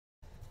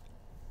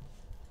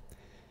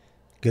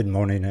Good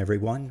morning,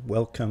 everyone.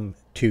 Welcome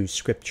to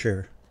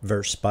Scripture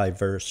Verse by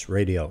Verse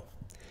Radio.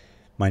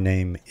 My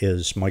name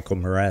is Michael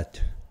Murat.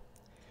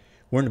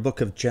 We're in the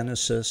book of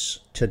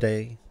Genesis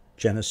today,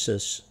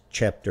 Genesis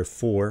chapter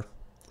 4,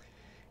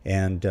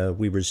 and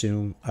we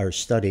resume our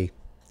study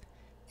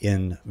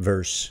in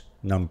verse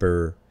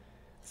number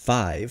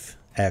 5,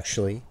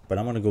 actually, but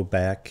I want to go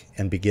back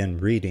and begin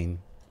reading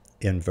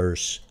in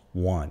verse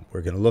 1.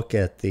 We're going to look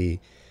at the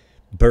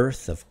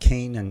birth of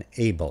Cain and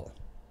Abel,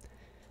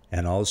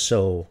 and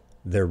also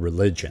their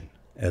religion,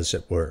 as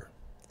it were.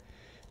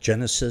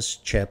 Genesis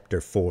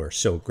chapter 4.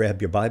 So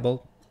grab your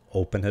Bible,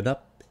 open it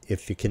up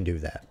if you can do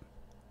that.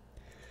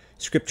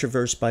 Scripture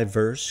verse by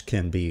verse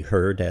can be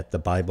heard at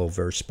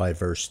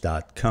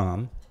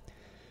thebibleversebyverse.com.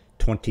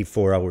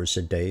 24 hours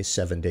a day,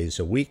 7 days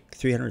a week,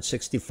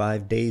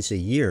 365 days a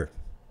year.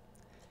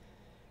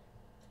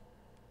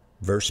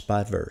 Verse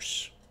by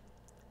verse.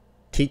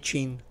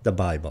 Teaching the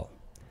Bible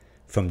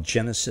from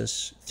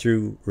Genesis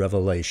through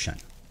Revelation.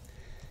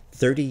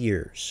 30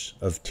 years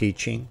of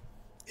teaching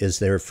is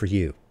there for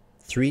you,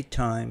 3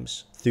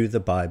 times through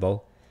the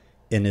Bible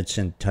in its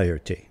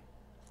entirety.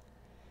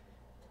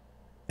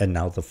 And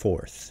now the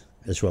 4th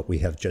is what we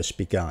have just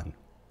begun,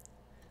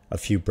 a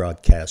few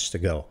broadcasts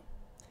ago.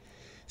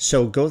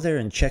 So go there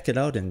and check it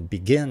out and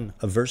begin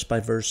a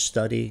verse-by-verse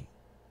study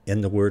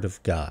in the Word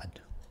of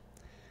God.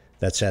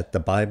 That's at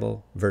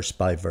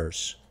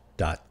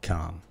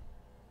thebibleversebyverse.com.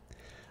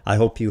 I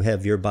hope you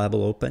have your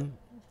Bible open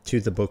to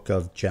the book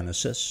of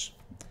Genesis.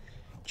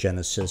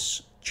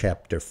 Genesis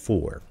chapter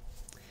 4.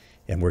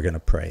 And we're going to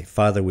pray.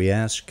 Father, we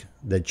ask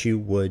that you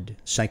would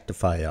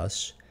sanctify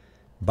us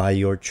by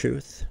your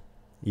truth.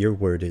 Your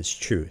word is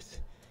truth.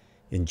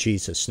 In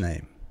Jesus'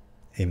 name,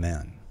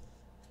 amen.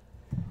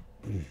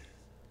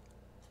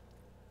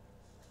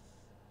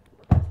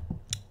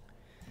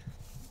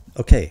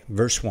 Okay,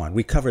 verse 1.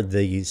 We covered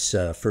these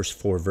first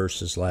 4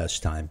 verses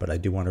last time, but I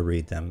do want to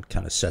read them,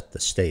 kind of set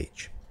the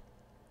stage.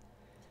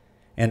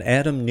 And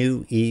Adam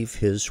knew Eve,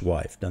 his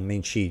wife. Doesn't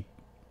mean she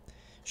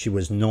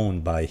was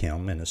known by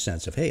him in a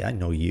sense of, hey, I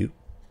know you.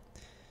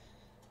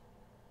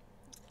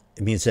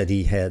 It means that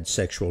he had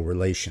sexual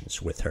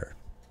relations with her.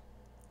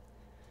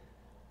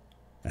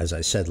 As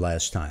I said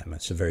last time,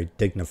 it's a very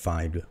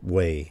dignified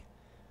way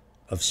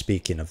of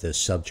speaking of this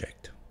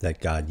subject that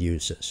God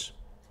uses.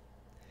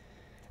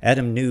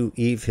 Adam knew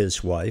Eve,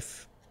 his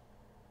wife,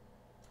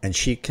 and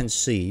she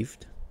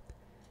conceived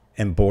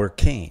and bore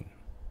Cain,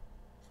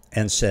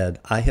 and said,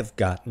 I have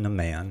gotten a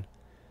man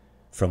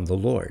from the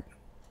Lord.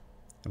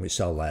 And we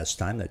saw last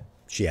time that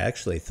she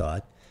actually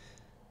thought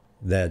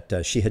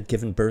that she had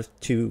given birth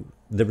to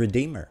the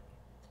Redeemer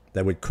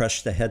that would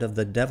crush the head of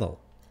the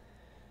devil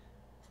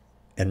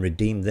and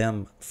redeem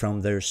them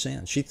from their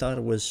sins. She thought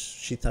it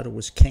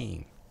was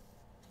Cain.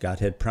 God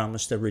had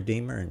promised a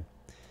Redeemer, and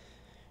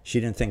she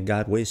didn't think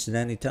God wasted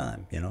any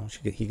time.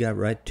 He got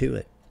right to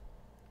it.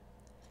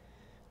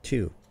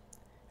 2.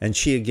 And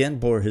she again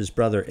bore his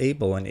brother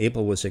Abel, and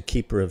Abel was a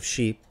keeper of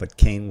sheep, but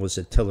Cain was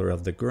a tiller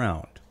of the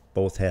ground.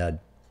 Both had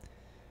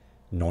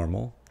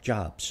normal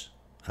jobs,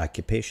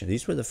 occupation.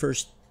 These were the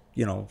first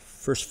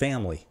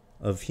family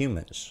of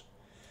humans.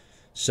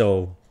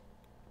 So,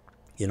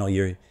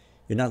 you're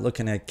not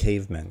looking at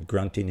cavemen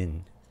grunting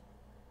and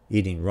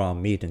eating raw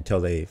meat until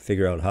they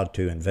figure out how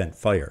to invent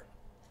fire,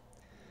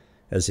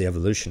 as the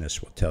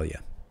evolutionists will tell you.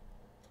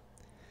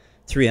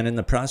 3, and in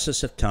the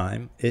process of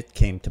time, it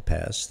came to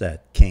pass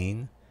that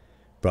Cain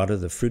brought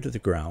of the fruit of the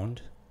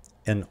ground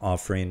an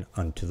offering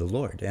unto the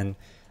Lord. And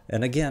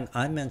again,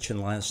 I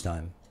mentioned last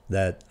time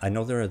that I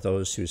know there are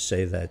those who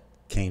say that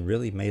Cain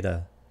really made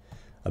a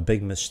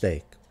big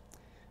mistake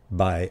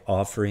by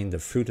offering the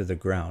fruit of the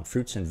ground,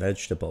 fruits and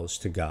vegetables,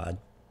 to God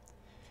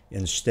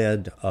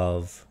instead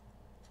of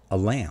a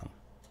lamb,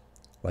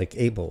 like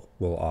Abel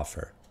will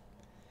offer.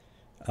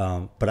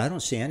 But I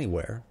don't see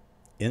anywhere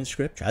in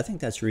Scripture. I think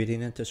that's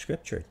reading into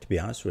Scripture, to be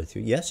honest with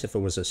you. Yes, if it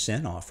was a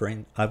sin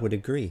offering, I would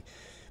agree.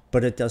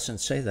 But it doesn't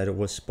say that it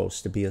was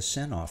supposed to be a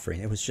sin offering.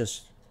 It was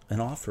just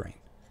an offering.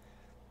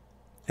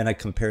 And I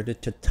compared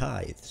it to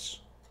tithes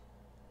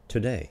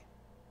today.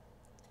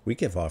 We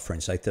give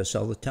offerings like this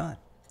all the time.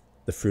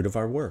 The fruit of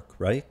our work,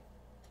 right?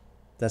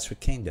 That's what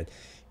Cain did.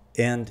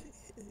 And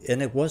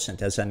it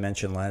wasn't, as I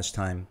mentioned last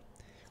time,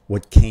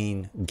 what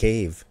Cain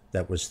gave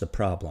that was the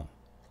problem.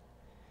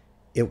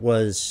 It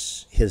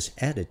was his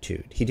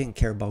attitude. He didn't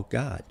care about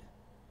God.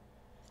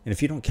 And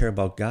if you don't care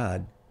about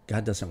God,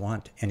 God doesn't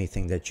want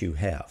anything that you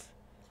have.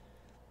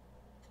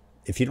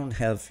 If you don't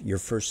have your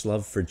first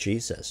love for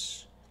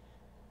Jesus,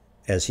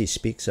 as he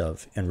speaks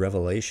of in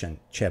Revelation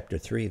chapter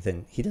 3,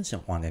 then he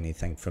doesn't want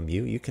anything from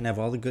you. You can have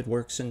all the good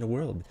works in the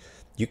world.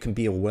 You can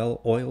be a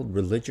well-oiled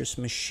religious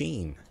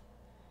machine.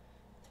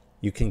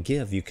 You can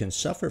give, you can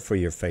suffer for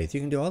your faith, you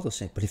can do all those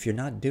things. But if you're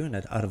not doing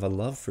it out of a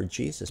love for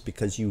Jesus,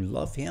 because you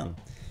love him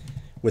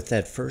with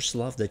that first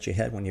love that you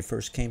had when you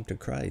first came to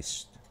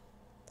Christ,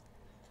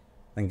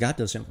 then God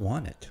doesn't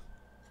want it.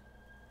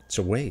 It's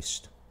a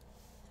waste.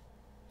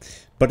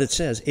 But it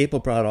says, Abel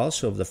brought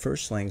also of the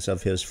firstlings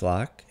of his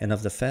flock and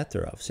of the fat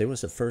thereof. So it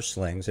was the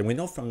firstlings. And we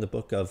know from the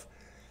book of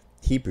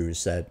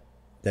Hebrews that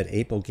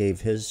Abel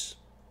gave his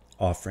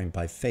offering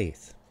by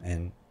faith,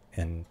 and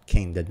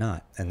Cain did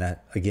not. And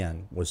that,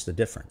 again, was the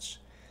difference.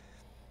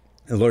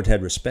 The Lord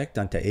had respect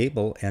unto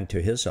Abel and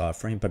to his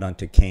offering, but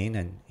unto Cain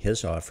and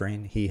his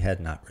offering he had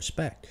not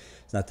respect.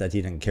 It's not that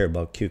he didn't care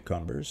about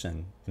cucumbers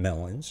and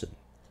melons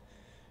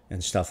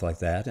and stuff like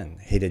that, and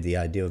hated the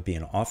idea of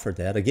being offered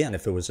that. Again,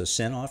 if it was a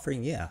sin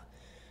offering, yeah,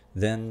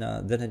 then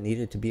it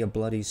needed to be a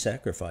bloody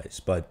sacrifice.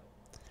 But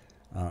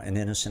an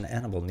innocent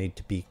animal needed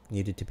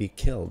to be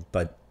killed.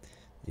 But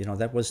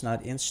that was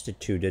not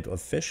instituted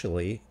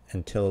officially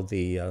until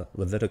the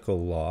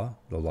Levitical law,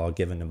 the law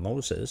given to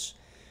Moses.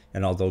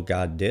 And although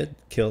God did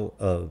kill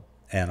an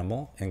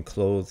animal and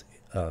clothe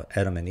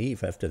Adam and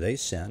Eve after they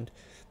sinned,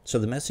 so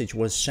the message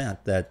was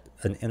sent that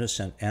an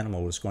innocent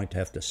animal was going to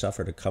have to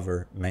suffer to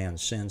cover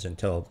man's sins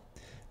until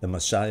the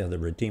Messiah, the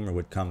Redeemer,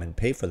 would come and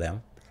pay for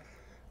them.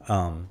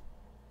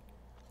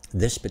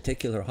 This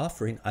particular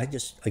offering, I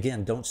just,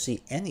 again, don't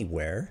see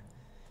anywhere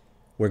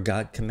where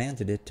God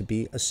commanded it to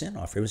be a sin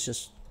offering. It was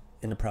just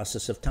in the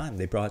process of time.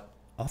 They brought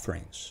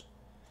offerings.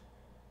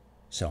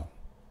 So,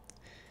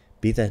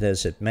 be that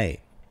as it may,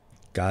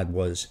 God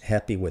was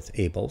happy with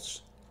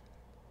Abel's,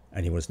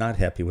 and he was not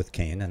happy with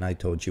Cain, and I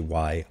told you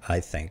why I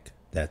think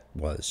that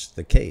was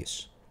the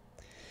case.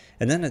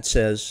 And then it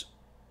says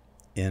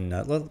in,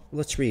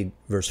 let's read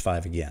verse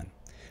 5 again.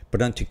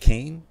 But unto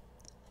Cain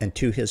and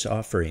to his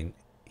offering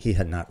he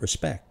had not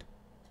respect.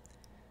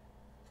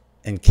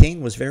 And Cain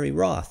was very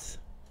wroth,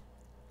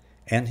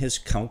 and his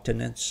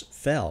countenance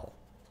fell.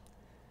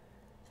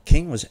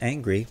 Cain was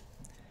angry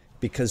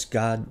because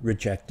God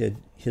rejected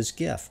his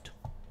gift.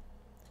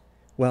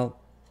 Well,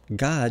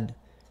 God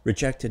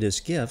rejected his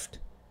gift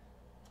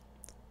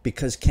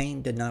because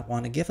Cain did not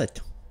want to give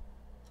it.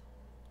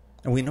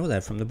 And we know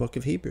that from the book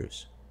of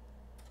Hebrews.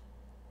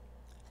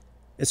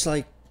 It's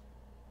like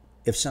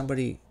if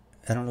somebody,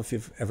 I don't know if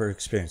you've ever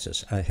experienced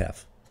this, I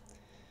have,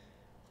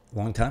 a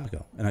long time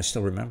ago, and I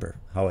still remember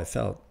how I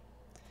felt.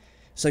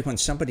 It's like when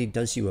somebody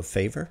does you a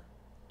favor,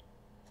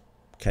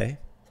 okay,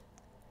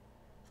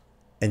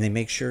 and they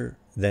make sure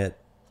that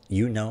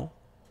you know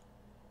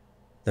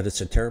that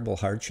it's a terrible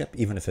hardship,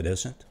 even if it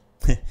isn't,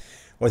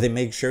 or they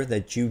make sure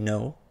that you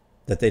know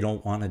that they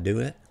don't want to do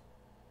it.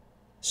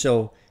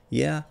 So,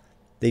 yeah,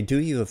 they do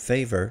you a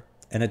favor,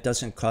 and it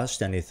doesn't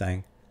cost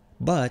anything,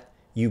 but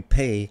you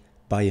pay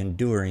by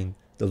enduring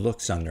the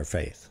looks on their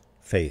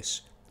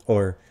face,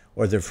 or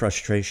their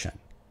frustration.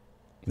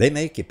 They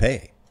make you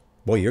pay.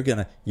 Boy, you're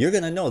gonna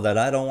know that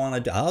I don't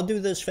want to. I'll do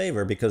this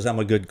favor because I'm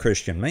a good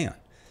Christian man,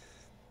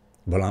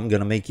 but I'm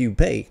gonna make you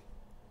pay.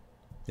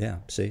 Yeah,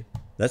 see,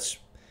 that's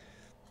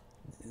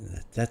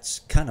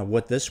kind of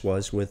what this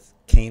was with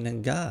Cain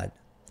and God.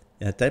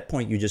 And at that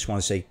point, you just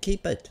want to say,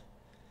 keep it.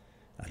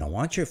 I don't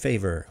want your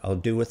favor. I'll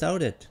do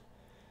without it.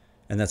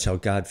 And that's how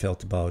God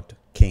felt about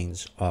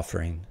Cain's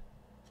offering.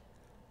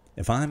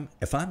 If I'm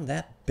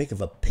that big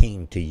of a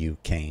pain to you,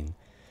 Cain,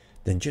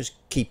 then just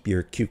keep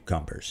your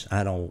cucumbers.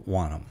 I don't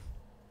want them.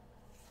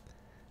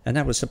 And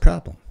that was the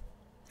problem.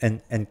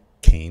 And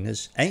Cain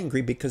is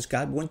angry because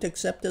God wouldn't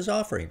accept his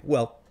offering.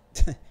 Well,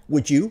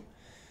 would you?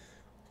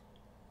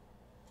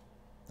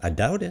 I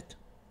doubt it.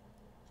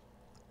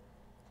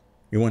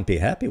 You wouldn't be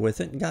happy with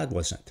it, and God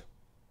wasn't.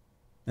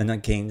 And then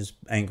Cain's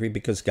angry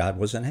because God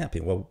wasn't happy.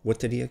 Well, what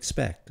did he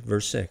expect?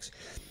 Verse 6.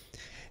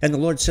 And the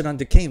Lord said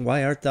unto Cain,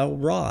 Why art thou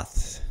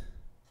wroth?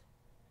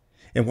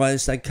 And why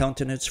is thy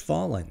countenance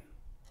fallen?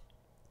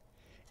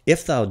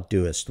 If thou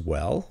doest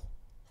well,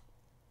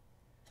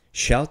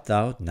 shalt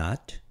thou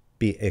not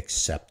be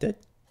accepted?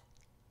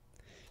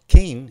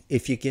 Cain,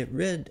 if you get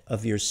rid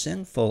of your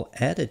sinful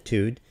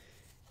attitude,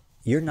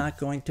 you're not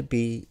going to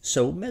be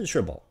so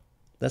miserable.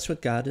 That's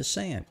what God is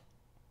saying.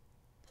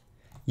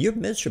 You're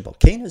miserable.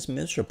 Cain is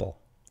miserable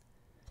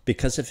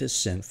because of his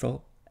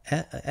sinful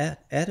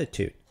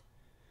attitude.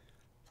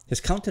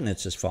 His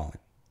countenance is fallen.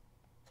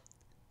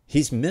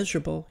 He's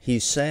miserable.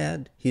 He's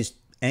sad. He's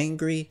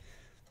angry.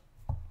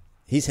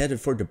 He's headed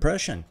for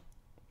depression.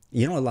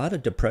 You know, a lot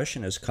of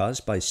depression is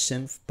caused by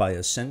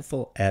a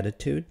sinful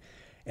attitude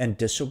and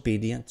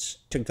disobedience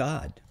to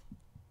God.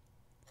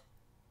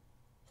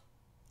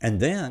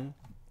 And then,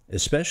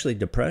 especially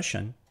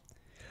depression,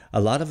 a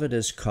lot of it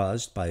is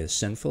caused by a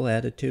sinful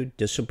attitude,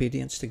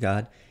 disobedience to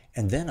God,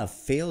 and then a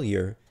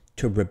failure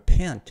to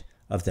repent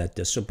of that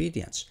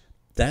disobedience.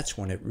 That's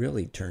when it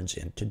really turns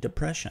into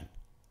depression.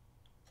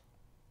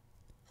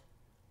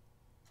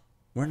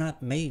 We're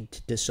not made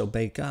to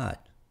disobey God.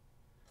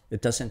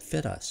 It doesn't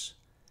fit us.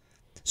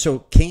 So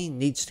Cain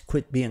needs to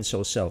quit being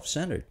so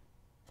self-centered.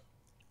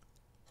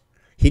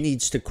 He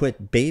needs to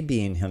quit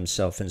babying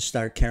himself and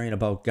start caring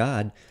about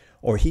God,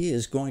 or he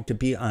is going to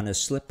be on a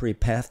slippery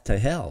path to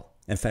hell.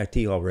 In fact,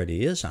 he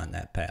already is on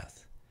that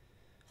path.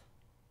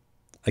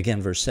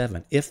 Again, verse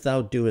 7, If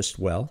thou doest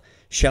well,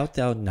 shalt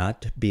thou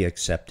not be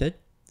accepted?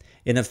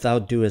 And if thou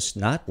doest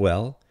not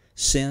well,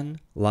 sin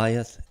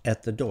lieth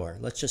at the door.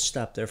 Let's just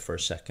stop there for a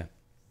second.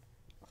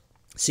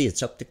 See,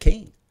 it's up to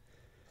Cain.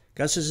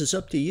 God says it's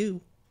up to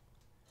you.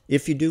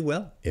 If you do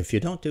well, if you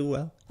don't do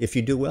well. If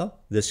you do well,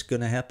 this is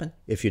going to happen.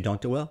 If you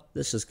don't do well,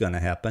 this is going to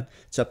happen.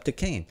 It's up to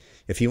Cain.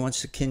 If he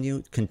wants to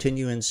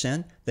continue in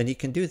sin, then he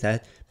can do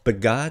that. But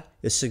God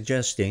is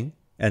suggesting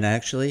and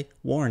actually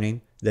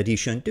warning that he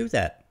shouldn't do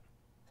that.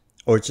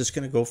 Or it's just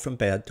going to go from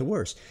bad to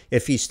worse.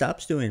 If he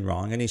stops doing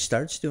wrong and he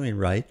starts doing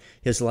right,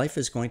 his life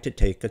is going to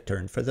take a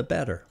turn for the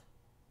better.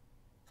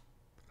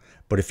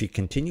 But if he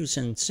continues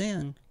in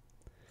sin,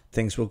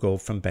 things will go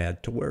from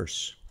bad to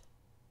worse.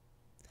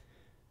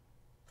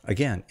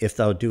 Again, if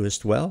thou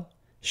doest well,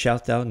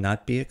 shalt thou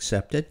not be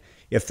accepted?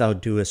 If thou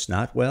doest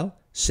not well,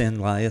 sin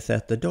lieth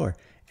at the door.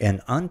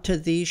 And unto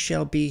thee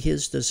shall be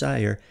his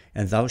desire,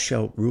 and thou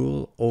shalt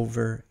rule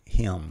over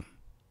him.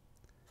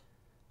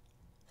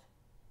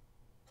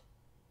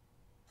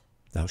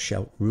 Thou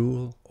shalt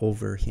rule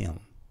over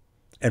him.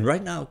 And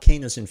right now,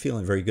 Cain isn't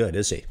feeling very good,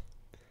 is he?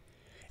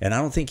 And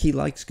I don't think he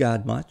likes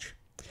God much.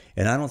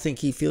 And I don't think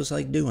he feels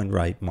like doing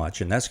right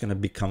much. And that's going to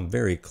become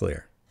very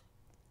clear.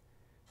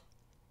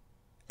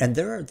 And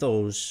there are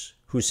those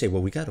who say,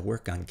 well, we got to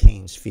work on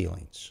Cain's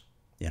feelings.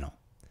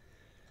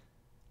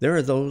 There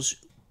are those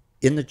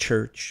in the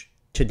church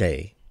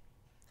today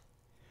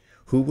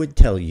who would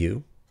tell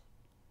you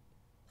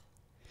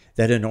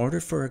that in order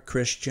for a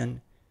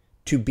Christian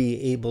to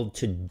be able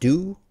to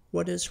do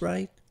what is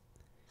right,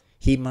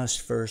 he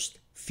must first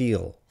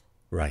feel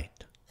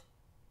right.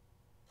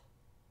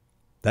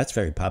 That's a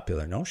very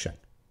popular notion.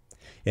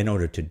 In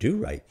order to do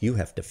right, you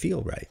have to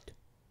feel right.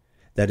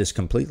 That is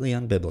completely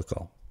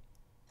unbiblical.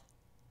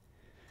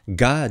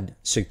 God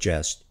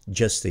suggests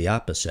just the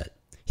opposite.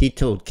 He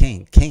told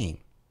Cain,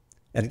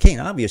 and Cain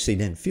obviously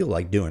didn't feel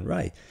like doing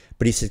right,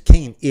 but he said,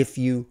 Cain, if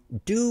you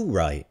do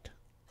right,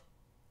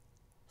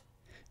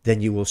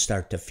 then you will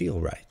start to feel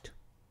right.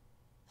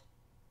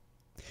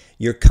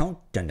 Your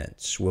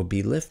countenance will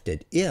be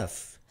lifted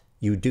if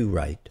you do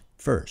right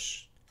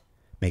first.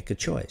 Make a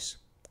choice.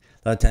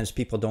 A lot of times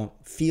people don't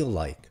feel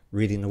like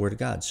reading the Word of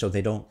God, so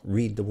they don't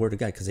read the Word of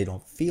God because they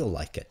don't feel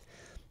like it.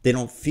 They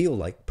don't feel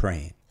like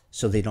praying,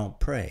 so they don't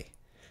pray.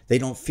 They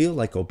don't feel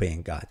like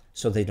obeying God,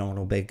 so they don't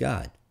obey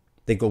God.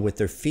 They go with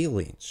their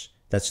feelings.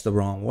 That's the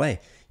wrong way.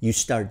 You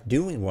start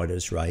doing what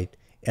is right,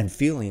 and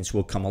feelings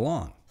will come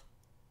along.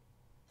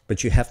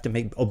 But you have to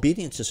make,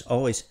 obedience is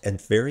always,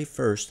 and very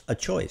first, a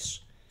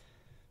choice.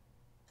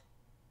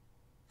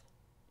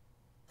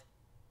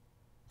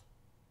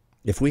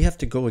 If we have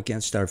to go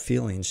against our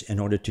feelings in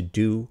order to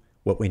do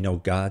what we know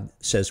God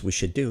says we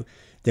should do,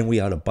 then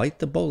we ought to bite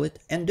the bullet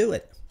and do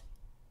it.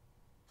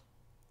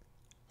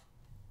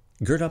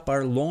 Gird up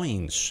our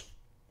loins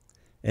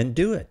and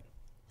do it.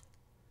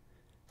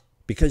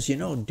 Because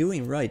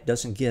doing right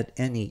doesn't get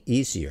any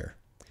easier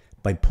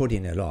by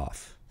putting it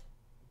off.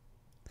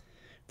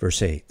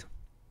 Verse 8.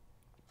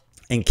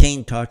 And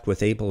Cain talked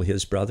with Abel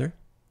his brother.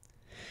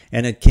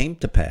 And it came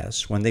to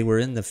pass, when they were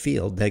in the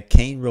field, that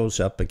Cain rose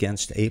up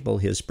against Abel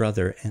his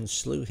brother and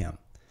slew him.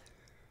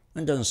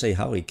 It doesn't say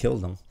how he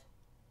killed him.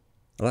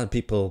 A lot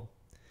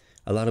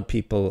of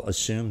people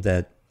assume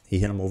that he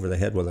hit him over the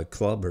head with a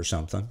club or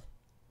something.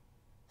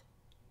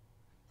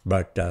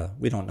 But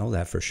we don't know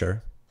that for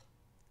sure.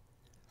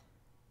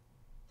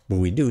 But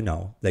we do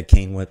know that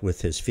Cain went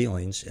with his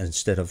feelings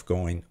instead of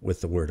going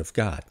with the word of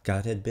God.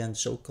 God had been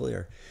so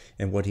clear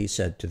in what he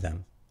said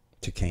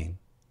to Cain.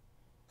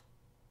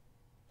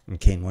 And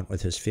Cain went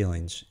with his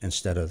feelings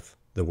instead of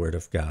the word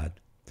of God.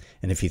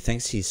 And if he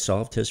thinks he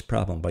solved his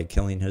problem by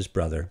killing his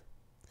brother,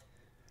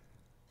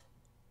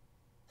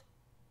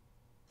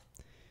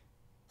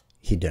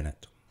 he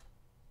didn't.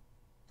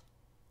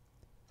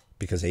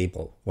 Because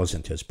Abel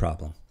wasn't his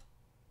problem.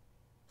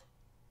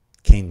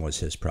 Cain was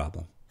his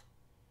problem.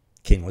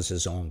 Cain was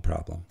his own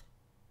problem.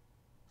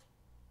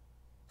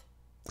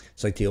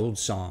 It's like the old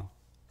song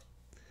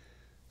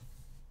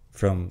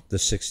from the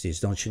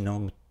 60s. Don't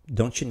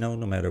you know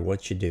no matter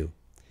what you do,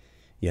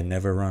 you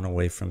never run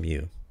away from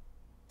you.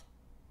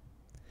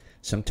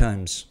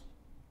 Sometimes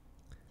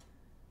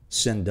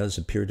sin does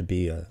appear to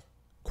be a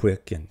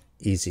quick and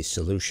easy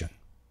solution,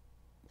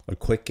 a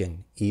quick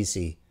and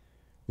easy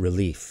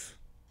relief,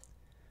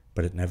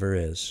 but it never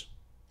is.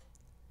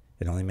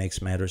 It only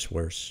makes matters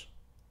worse,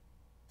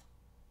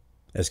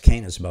 as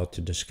Cain is about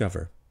to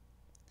discover.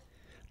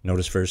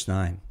 Notice verse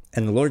 9.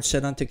 And the Lord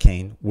said unto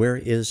Cain, Where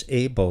is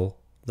Abel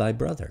thy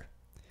brother?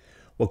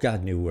 Well,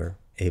 God knew where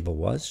Abel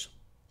was.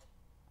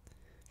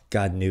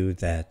 God knew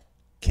that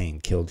Cain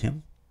killed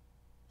him.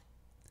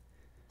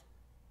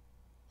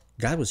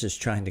 God was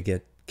just trying to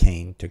get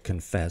Cain to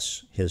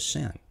confess his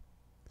sin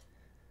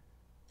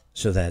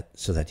so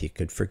that he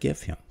could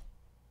forgive him.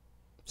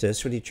 So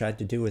that's what he tried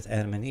to do with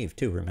Adam and Eve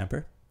too,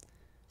 remember?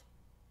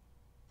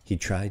 He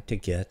tried to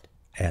get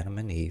Adam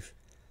and Eve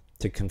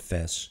to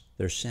confess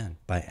their sin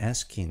by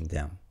asking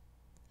them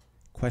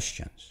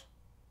questions.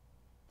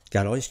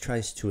 God always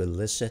tries to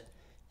elicit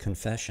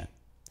confession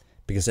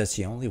because that's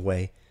the only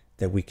way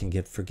that we can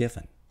get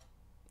forgiven.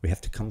 We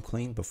have to come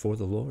clean before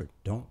the Lord.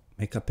 Don't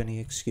make up any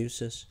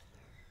excuses.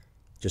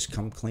 Just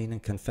come clean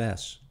and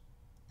confess.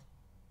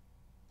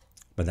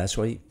 But that's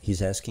why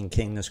he's asking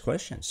Cain this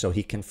question, so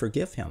he can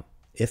forgive him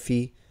if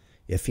he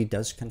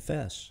does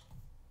confess.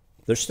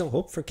 There's still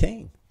hope for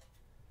Cain.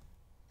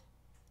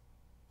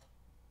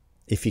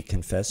 If he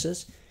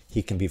confesses,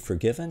 he can be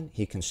forgiven.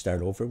 He can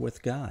start over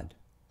with God.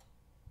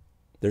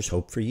 There's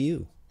hope for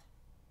you.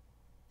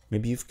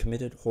 Maybe you've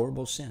committed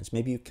horrible sins.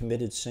 Maybe you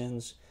committed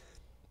sins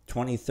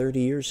 20, 30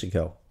 years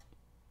ago.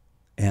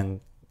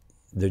 And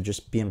they're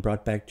just being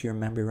brought back to your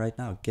memory right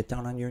now. Get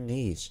down on your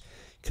knees.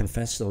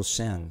 Confess those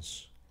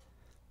sins.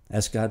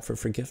 Ask God for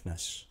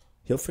forgiveness.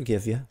 He'll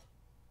forgive you.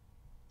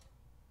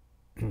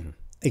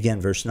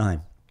 Again, verse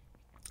 9.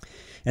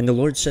 And the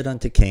Lord said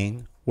unto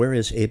Cain, Where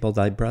is Abel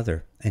thy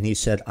brother? And he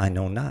said, I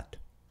know not.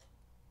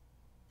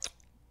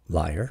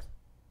 Liar.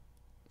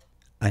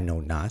 I know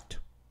not.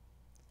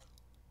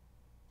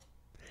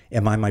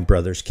 Am I my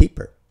brother's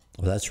keeper?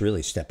 Well, that's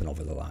really stepping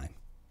over the line.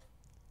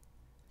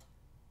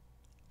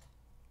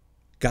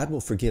 God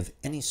will forgive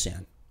any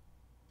sin,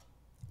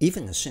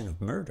 even the sin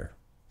of murder,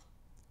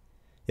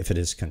 if it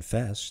is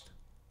confessed.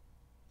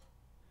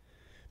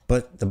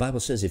 But the Bible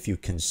says if you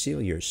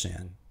conceal your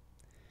sin,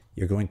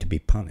 you're going to be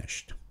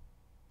punished.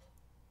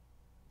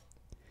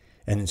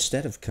 And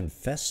instead of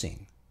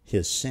confessing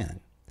his sin,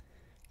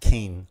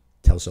 Cain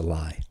tells a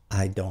lie.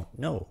 I don't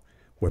know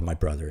where my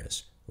brother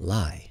is.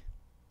 Lie.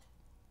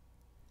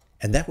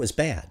 And that was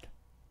bad.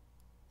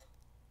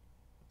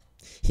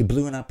 He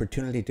blew an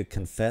opportunity to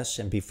confess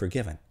and be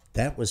forgiven.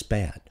 That was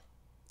bad.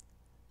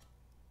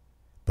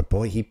 But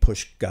boy, he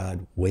pushed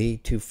God way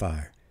too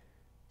far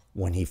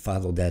when he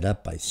followed that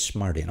up by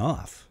smarting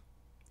off.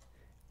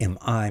 Am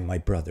I my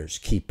brother's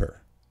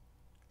keeper?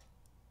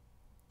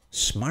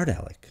 Smart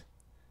aleck.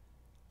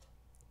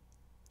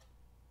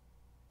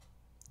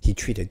 He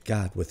treated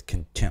God with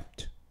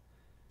contempt.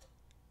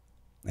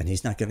 And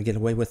he's not going to get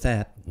away with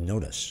that.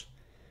 Notice,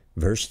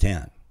 verse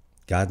 10,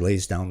 God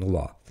lays down the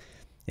law.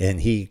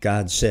 And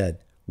God said,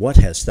 What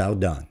hast thou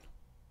done?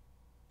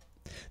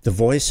 The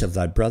voice of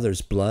thy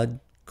brother's blood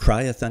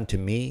crieth unto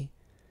me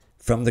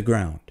from the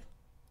ground.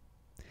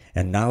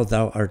 And now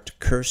thou art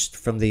cursed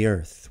from the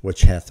earth,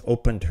 which hath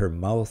opened her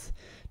mouth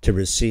to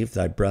receive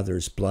thy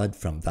brother's blood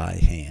from thy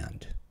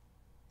hand.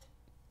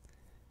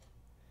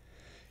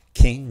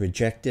 Cain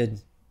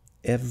rejected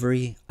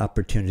every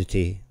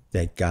opportunity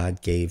that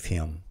God gave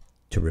him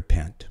to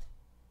repent.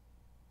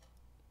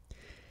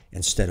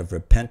 Instead of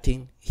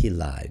repenting, he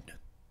lied.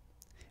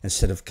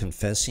 Instead of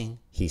confessing,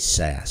 he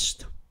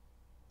sassed.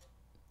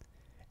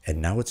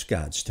 And now it's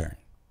God's turn.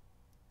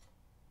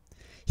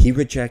 He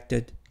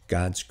rejected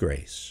God's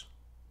grace.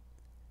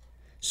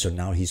 So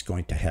now he's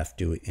going to have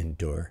to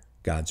endure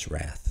God's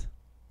wrath.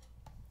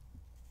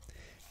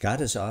 God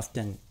is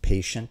often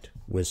patient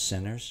with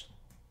sinners,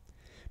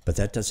 but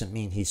that doesn't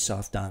mean he's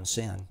soft on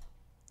sin,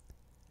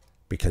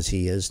 because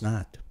he is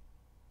not.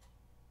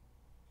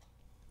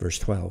 Verse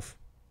 12.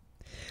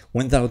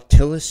 When thou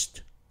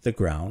tillest the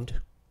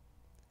ground,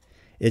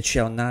 it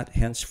shall not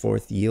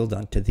henceforth yield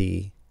unto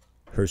thee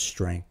her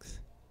strength.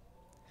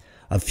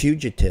 A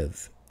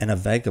fugitive and a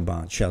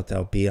vagabond shalt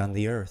thou be on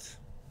the earth.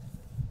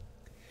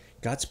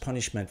 God's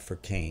punishment for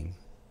Cain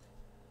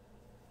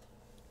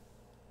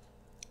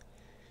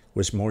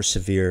was more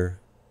severe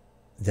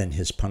than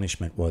his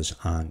punishment was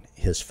on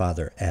his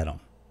father Adam.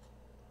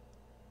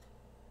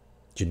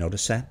 Did you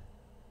notice that?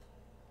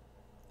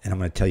 And I'm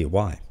going to tell you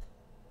why.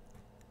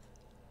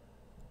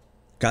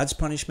 God's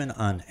punishment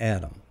on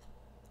Adam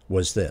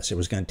was this. It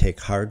was going to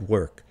take hard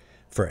work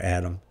for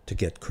Adam to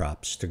get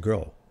crops to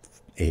grow.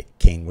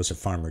 Cain was a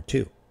farmer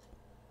too.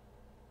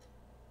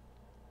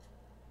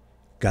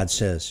 God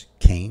says,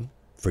 Cain,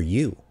 for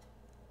you,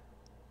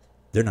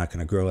 they're not going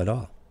to grow at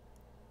all.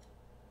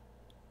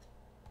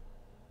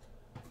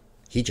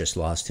 He just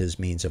lost his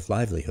means of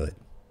livelihood.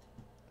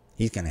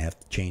 He's going to have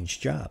to change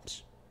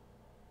jobs.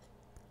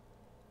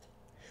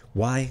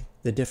 Why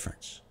the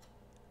difference?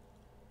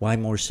 Why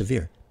more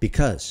severe?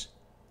 Because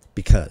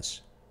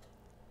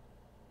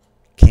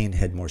Cain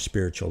had more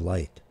spiritual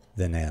light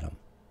than Adam.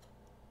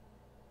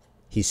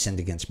 He sinned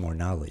against more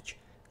knowledge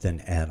than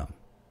Adam.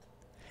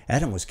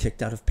 Adam was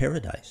kicked out of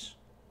paradise.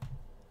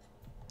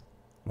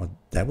 Well,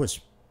 that was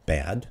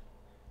bad.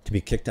 To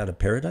be kicked out of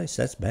paradise,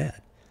 that's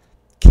bad.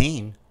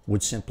 Cain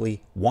would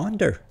simply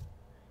wander.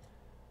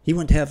 He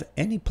wouldn't have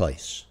any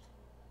place.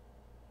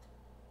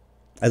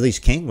 At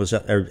least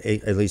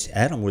at least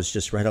Adam was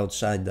just right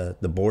outside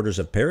the borders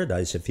of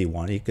paradise if he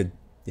wanted. He could,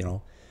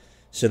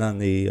 sit on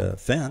the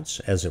fence,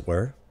 as it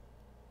were.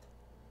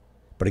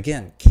 But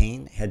again,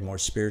 Cain had more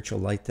spiritual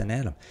light than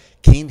Adam.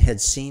 Cain had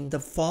seen the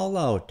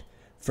fallout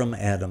from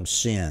Adam's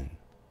sin.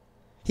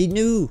 He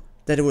knew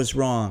that it was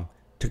wrong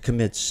to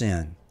commit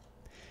sin,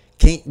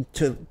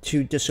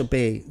 to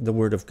disobey the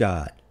word of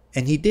God.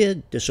 And he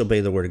did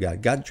disobey the word of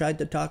God. God tried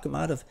to talk him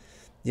out of,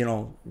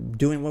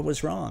 doing what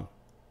was wrong.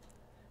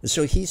 And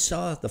so he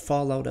saw the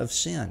fallout of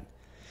sin.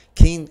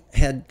 Cain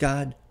had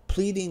God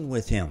pleading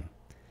with him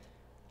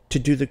to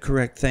do the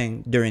correct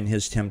thing during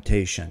his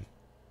temptation.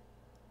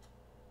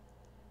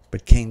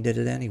 But Cain did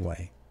it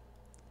anyway.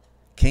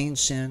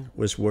 Cain's sin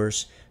was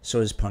worse,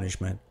 so his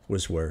punishment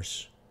was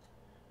worse.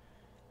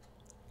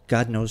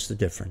 God knows the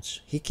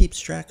difference. He keeps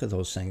track of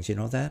those things. You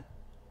know that?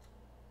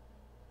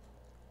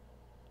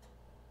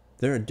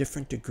 There are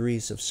different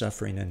degrees of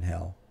suffering in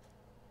hell,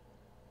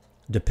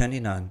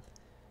 depending on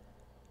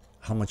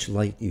how much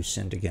light you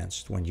sinned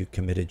against when you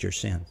committed your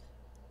sin.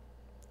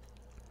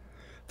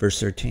 Verse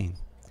 13.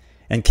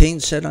 And Cain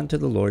said unto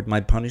the Lord,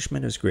 my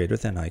punishment is greater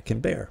than I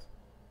can bear.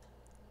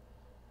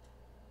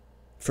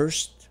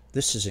 First,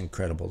 this is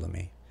incredible to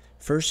me.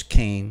 First,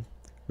 Cain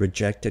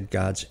rejected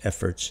God's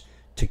efforts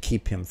to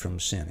keep him from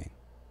sinning.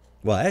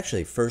 Well,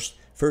 actually,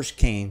 first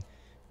Cain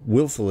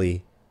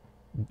willfully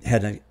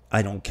had an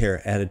I don't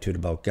care attitude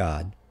about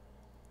God.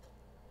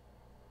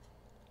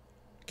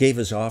 Gave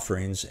his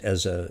offerings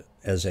as a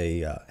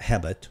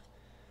habit,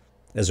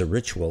 as a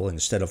ritual,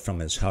 instead of from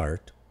his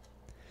heart.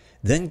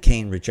 Then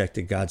Cain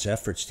rejected God's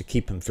efforts to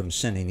keep him from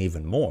sinning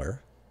even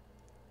more.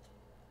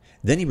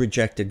 Then he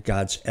rejected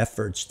God's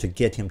efforts to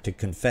get him to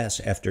confess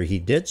after he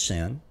did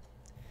sin.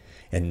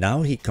 And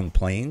now he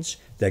complains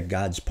that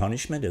God's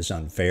punishment is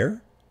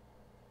unfair.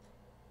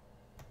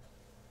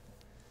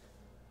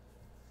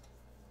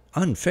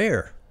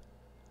 Unfair.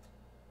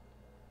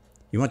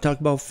 You want to talk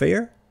about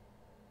fair?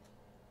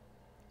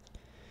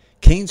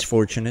 Cain's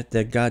fortunate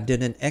that God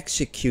didn't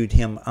execute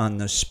him on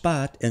the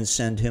spot and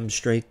send him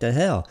straight to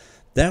hell.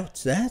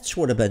 That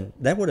would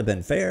have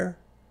been fair.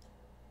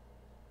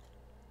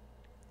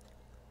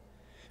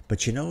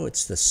 But you know,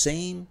 it's the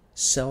same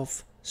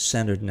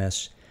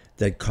self-centeredness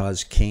that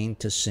caused Cain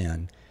to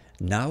sin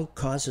now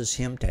causes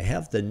him to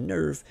have the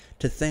nerve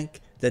to think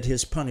that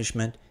his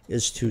punishment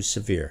is too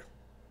severe.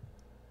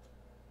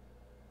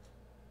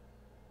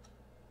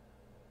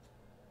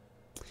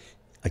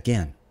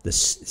 Again,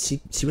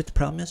 see what the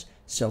problem is?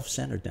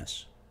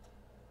 Self-centeredness.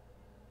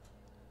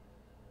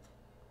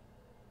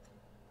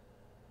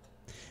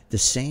 The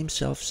same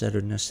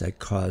self-centeredness that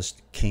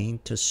caused Cain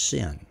to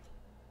sin,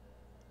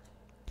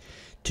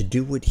 to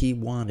do what he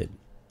wanted,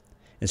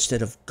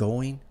 instead of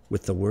going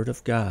with the Word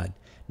of God,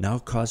 now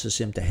causes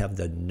him to have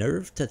the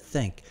nerve to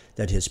think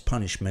that his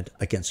punishment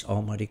against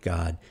Almighty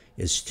God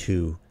is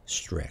too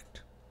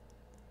strict.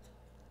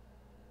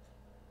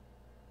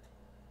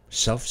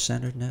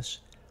 Self-centeredness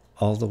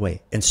all the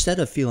way. Instead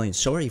of feeling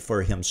sorry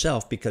for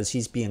himself because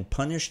he's being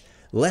punished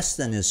less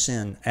than his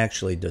sin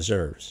actually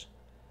deserves.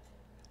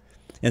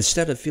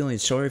 Instead of feeling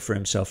sorry for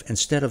himself,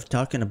 instead of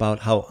talking about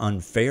how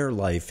unfair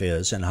life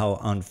is and how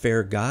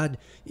unfair God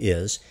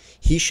is,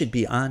 he should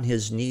be on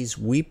his knees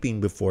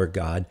weeping before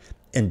God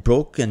and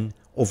broken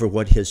over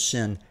what his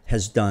sin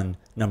has done,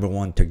 number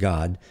one, to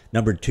God,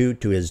 number two,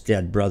 to his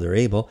dead brother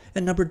Abel,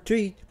 and number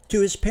three, to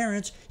his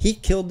parents. He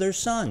killed their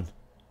son.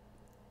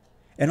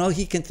 And all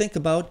he can think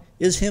about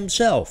is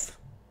himself.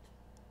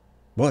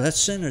 Boy, that's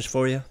sinners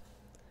for you.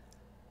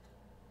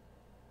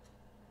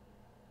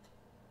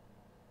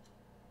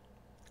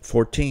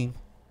 "14.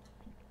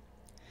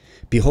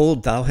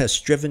 Behold, thou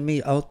hast driven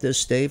me out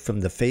this day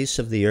from the face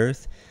of the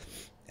earth,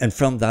 and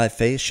from thy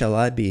face shall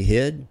I be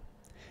hid,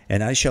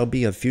 and I shall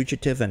be a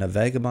fugitive and a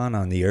vagabond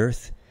on the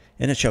earth,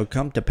 and it shall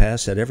come to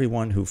pass that every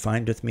one who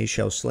findeth me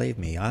shall slay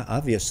me."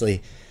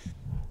 Obviously,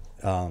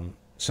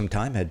 some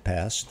time had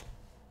passed.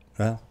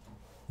 Well,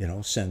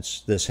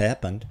 since this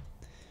happened,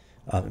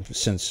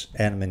 since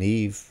Adam and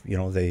Eve,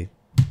 they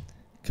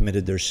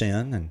committed their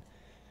sin, and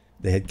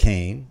they had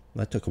Cain.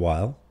 That took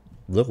a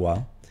little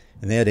while,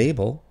 and they had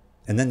Abel,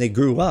 and then they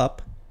grew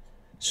up.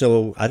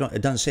 So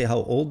it doesn't say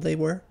how old they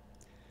were,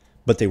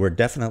 but they were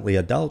definitely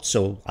adults.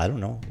 So I don't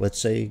know, let's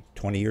say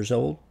 20 years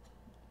old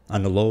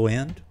on the low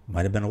end.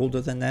 Might have been older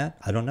than that.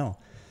 I don't know.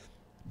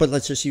 But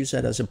let's just use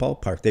that as a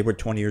ballpark. They were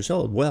 20 years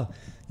old. Well,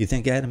 you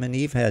think Adam and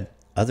Eve had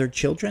other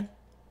children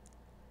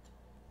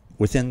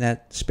within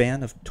that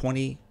span of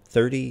 20,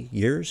 30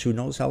 years? Who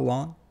knows how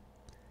long?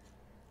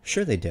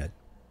 Sure they did.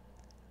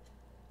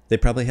 They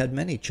probably had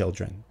many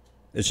children.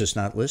 It's just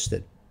not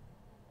listed.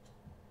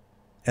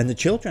 And the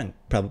children,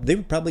 they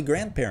were probably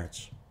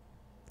grandparents.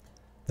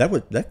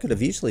 That could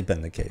have easily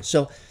been the case.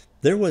 So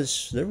there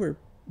were,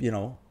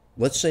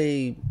 let's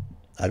say,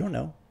 I don't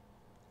know.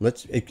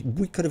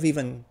 We could have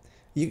even,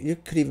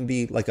 it could even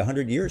be like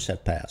 100 years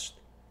have passed.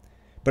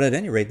 But at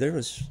any rate, there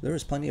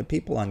was plenty of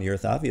people on the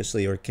earth,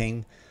 obviously, or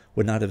Cain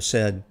would not have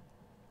said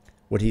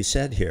what he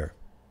said here.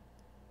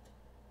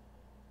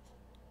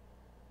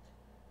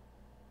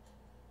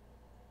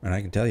 And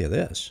I can tell you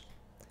this.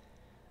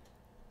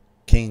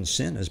 Cain's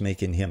sin is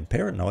making him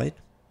paranoid.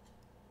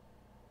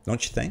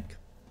 Don't you think?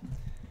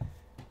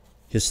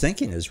 His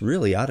thinking is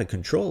really out of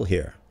control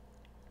here.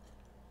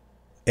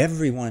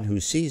 Everyone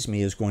who sees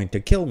me is going to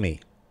kill me.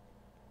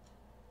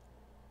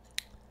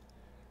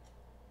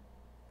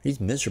 He's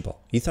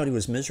miserable. He thought he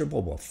was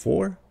miserable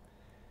before,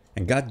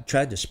 and God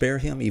tried to spare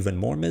him even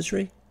more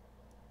misery,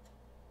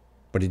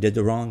 but he did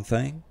the wrong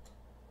thing.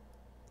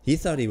 He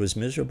thought he was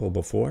miserable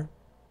before.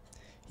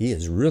 He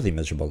is really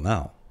miserable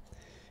now.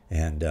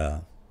 And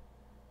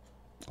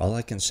all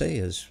I can say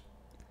is,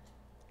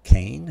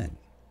 Cain and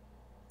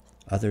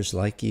others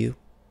like you,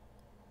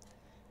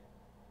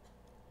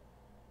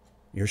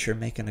 you're sure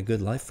making a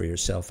good life for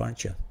yourself,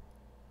 aren't you?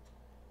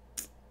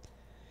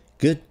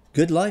 Good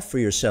Good life for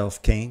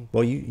yourself, Cain.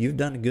 Well, you've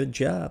done a good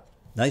job.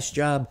 Nice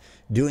job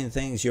doing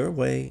things your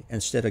way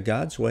instead of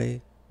God's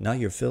way. Now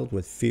you're filled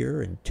with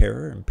fear and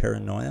terror and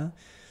paranoia,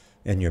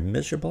 and you're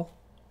miserable.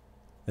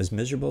 As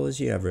miserable as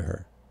you ever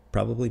were.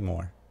 Probably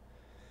more.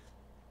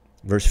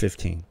 Verse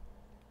 15.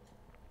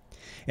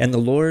 And the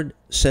Lord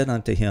said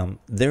unto him,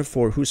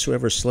 Therefore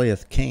whosoever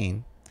slayeth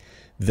Cain,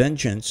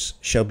 vengeance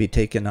shall be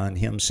taken on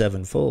him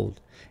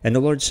sevenfold. And the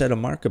Lord set a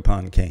mark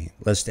upon Cain,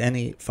 lest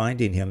any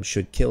finding him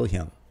should kill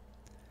him.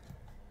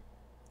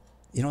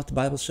 You know what the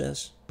Bible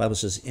says? The Bible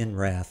says, in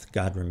wrath,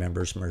 God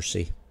remembers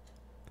mercy.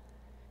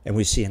 And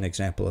we see an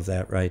example of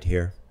that right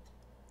here.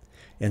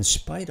 In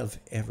spite of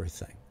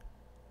everything,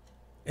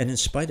 and in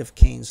spite of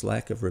Cain's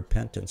lack of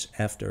repentance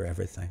after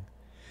everything,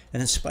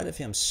 and in spite of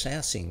him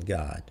sassing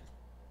God,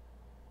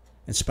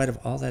 in spite of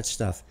all that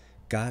stuff,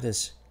 God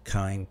is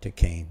kind to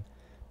Cain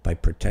by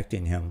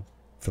protecting him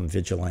from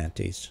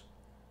vigilantes.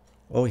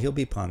 Oh, he'll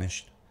be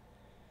punished,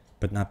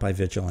 but not by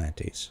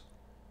vigilantes.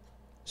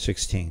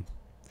 16.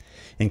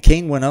 And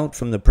Cain went out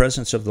from the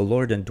presence of the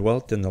Lord and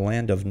dwelt in the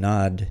land of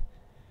Nod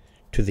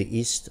to the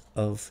east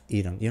of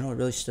Edom. You know what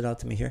really stood out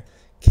to me here?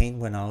 Cain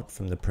went out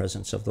from the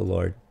presence of the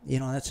Lord. You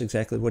know, that's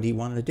exactly what he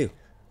wanted to do.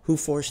 Who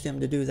forced him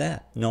to do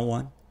that? No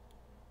one.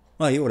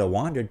 Well, he would have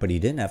wandered, but he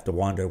didn't have to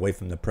wander away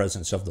from the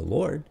presence of the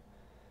Lord,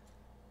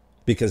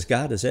 because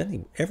God is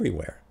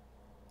everywhere.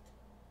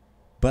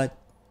 But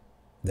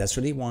that's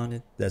what he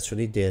wanted. That's what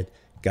he did.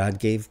 God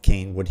gave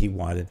Cain what he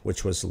wanted,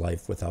 which was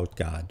life without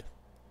God.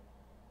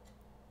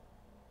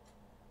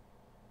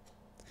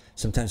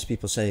 Sometimes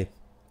people say,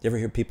 you ever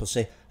hear people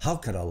say, how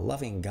could a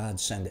loving God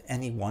send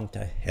anyone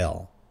to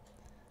hell?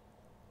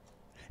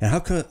 And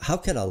how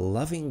could a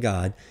loving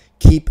God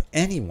keep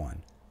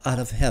anyone out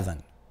of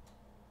heaven?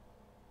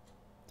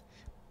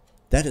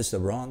 That is the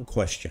wrong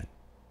question.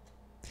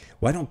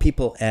 Why don't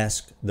people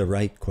ask the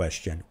right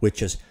question,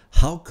 which is,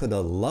 how could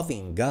a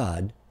loving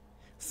God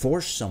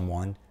force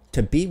someone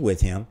to be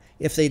with him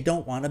if they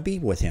don't want to be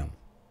with him?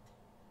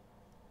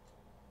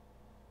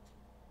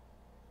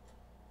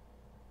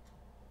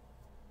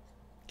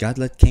 God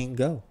let Cain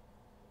go.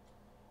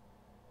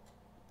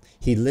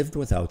 He lived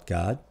without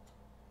God,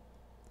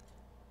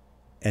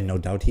 and no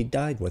doubt he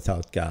died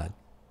without God.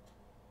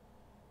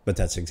 But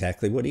that's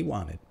exactly what he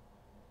wanted.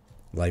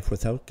 Life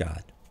without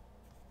God.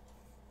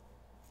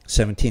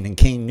 17. And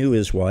Cain knew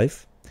his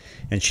wife,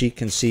 and she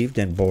conceived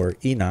and bore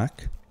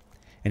Enoch.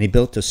 And he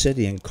built a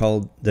city and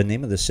called the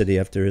name of the city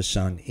after his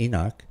son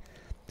Enoch.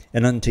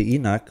 And unto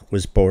Enoch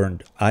was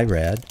born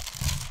Irad,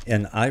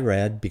 and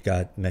Irad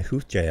begot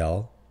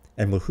Mehujael,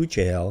 and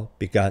Mehujael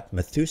begot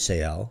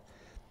Methusael,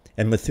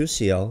 and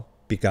Methusael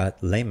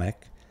begot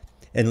Lamech.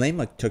 And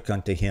Lamech took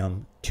unto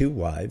him 2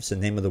 wives. The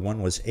name of the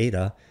one was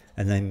Ada,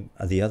 and the name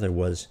of the other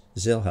was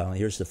Zillah.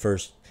 Here's the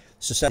first.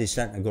 Society's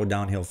starting to go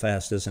downhill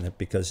fast, isn't it?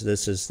 Because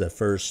this is the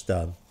first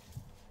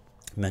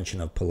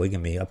mention of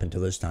polygamy. Up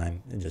until this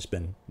time, it's just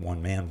been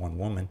one man, one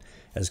woman,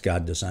 as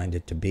God designed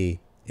it to be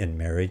in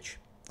marriage.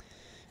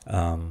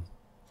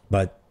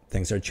 But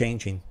things are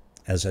changing,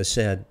 as I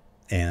said,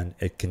 and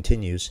it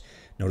continues.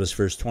 Notice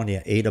verse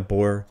 20. Ada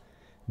bore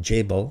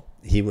Jabal.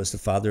 He was the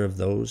father of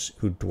those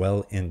who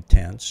dwell in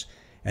tents,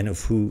 and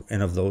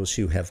of those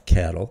who have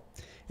cattle.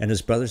 And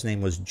his brother's name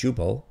was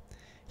Jubal.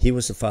 He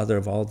was the father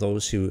of all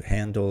those who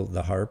handle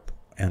the harp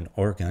and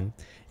organ.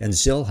 And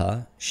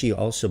Zillah, she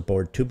also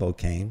bore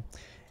Tubal-Cain,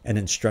 an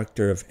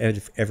instructor of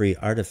every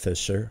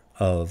artificer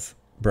of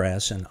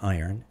brass and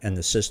iron. And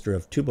the sister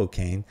of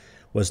Tubal-Cain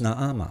was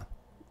Naamah.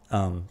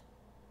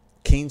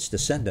 Cain's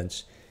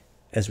descendants,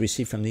 as we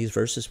see from these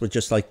verses, were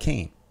just like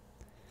Cain.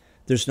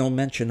 There's no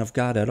mention of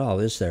God at all,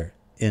 is there,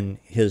 in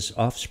his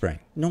offspring?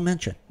 No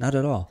mention, not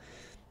at all.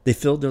 They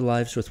filled their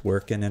lives with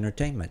work and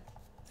entertainment.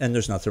 And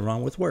there's nothing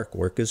wrong with work.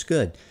 Work is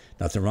good.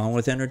 Nothing wrong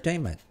with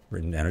entertainment.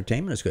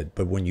 Entertainment is good.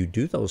 But when you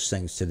do those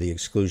things to the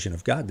exclusion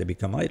of God, they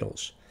become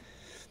idols.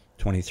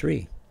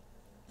 23.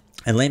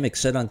 And Lamech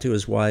said unto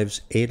his wives,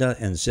 Ada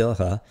and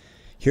Zillah,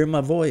 Hear my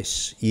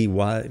voice, ye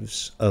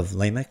wives of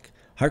Lamech.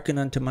 Hearken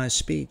unto my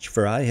speech.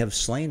 For I have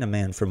slain a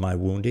man for my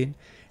wounding,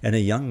 and a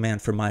young man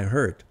for my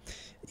hurt.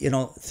 You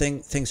know,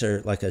 things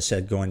are, like I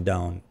said, going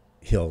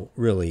downhill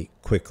really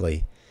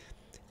quickly.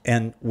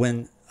 And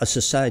when a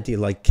society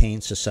like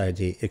Cain's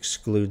society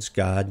excludes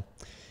God,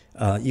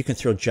 you can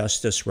throw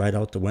justice right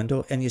out the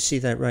window, and you see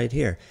that right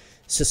here.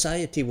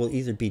 Society will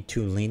either be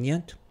too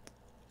lenient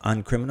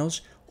on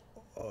criminals,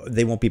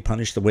 they won't be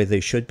punished the way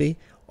they should be,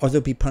 or they'll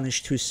be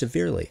punished too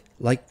severely.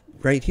 Like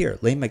right here,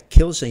 Lamech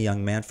kills a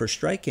young man for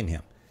striking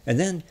him, and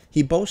then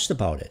he boasts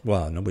about it.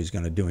 Well, nobody's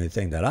going to do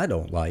anything that I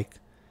don't like.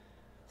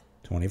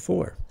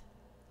 24.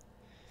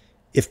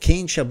 If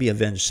Cain shall be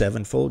avenged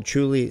sevenfold,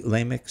 truly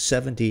Lamech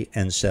 70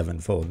 and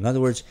sevenfold. In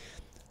other words,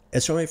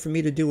 it's all right for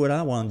me to do what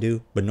I want to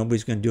do, but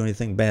nobody's going to do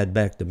anything bad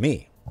back to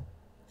me.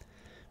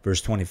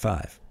 Verse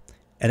 25.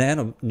 And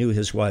Adam knew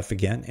his wife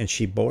again, and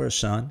she bore a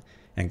son,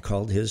 and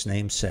called his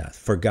name Seth.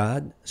 For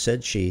God,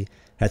 said she,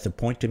 hath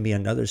appointed me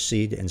another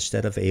seed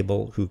instead of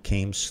Abel, who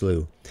Cain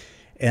slew.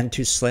 And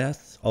to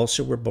Seth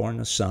also were born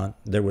a son.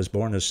 There was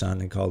born a son,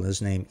 and called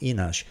his name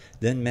Enosh.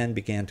 Then men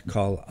began to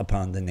call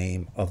upon the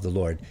name of the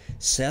Lord.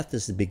 Seth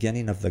is the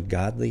beginning of the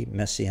godly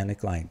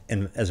messianic line.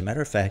 And as a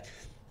matter of fact,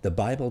 the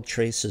Bible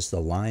traces the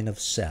line of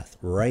Seth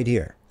right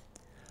here,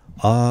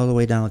 all the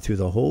way down through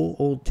the whole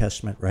Old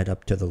Testament, right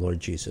up to the Lord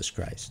Jesus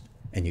Christ.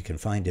 And you can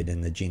find it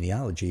in the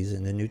genealogies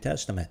in the New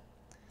Testament.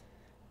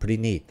 Pretty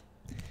neat.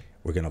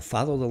 We're going to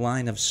follow the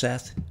line of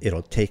Seth.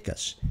 It'll take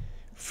us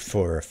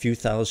for a few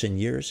thousand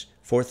years,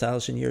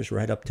 4,000 years,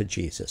 right up to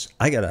Jesus.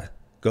 I got to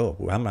go.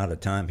 I'm out of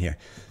time here.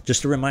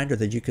 Just a reminder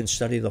that you can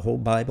study the whole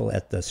Bible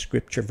at the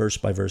Scripture Verse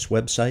by Verse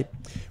website,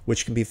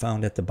 which can be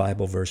found at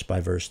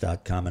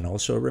thebibleversebyverse.com. And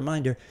also a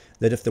reminder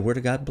that if the Word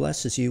of God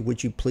blesses you,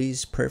 would you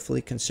please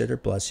prayerfully consider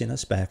blessing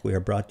us back? We are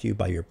brought to you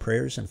by your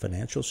prayers and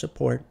financial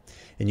support,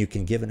 and you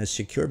can give in a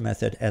secure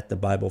method at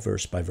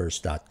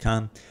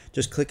thebibleversebyverse.com.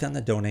 Just click on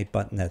the donate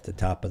button at the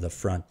top of the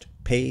front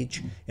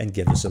page and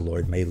give as the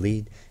Lord may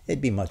lead.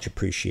 It'd be much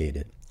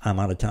appreciated. I'm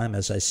out of time,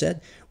 as I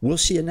said. We'll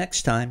see you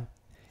next time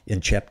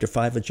in chapter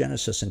 5 of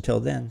Genesis. Until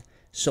then,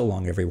 so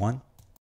long, everyone.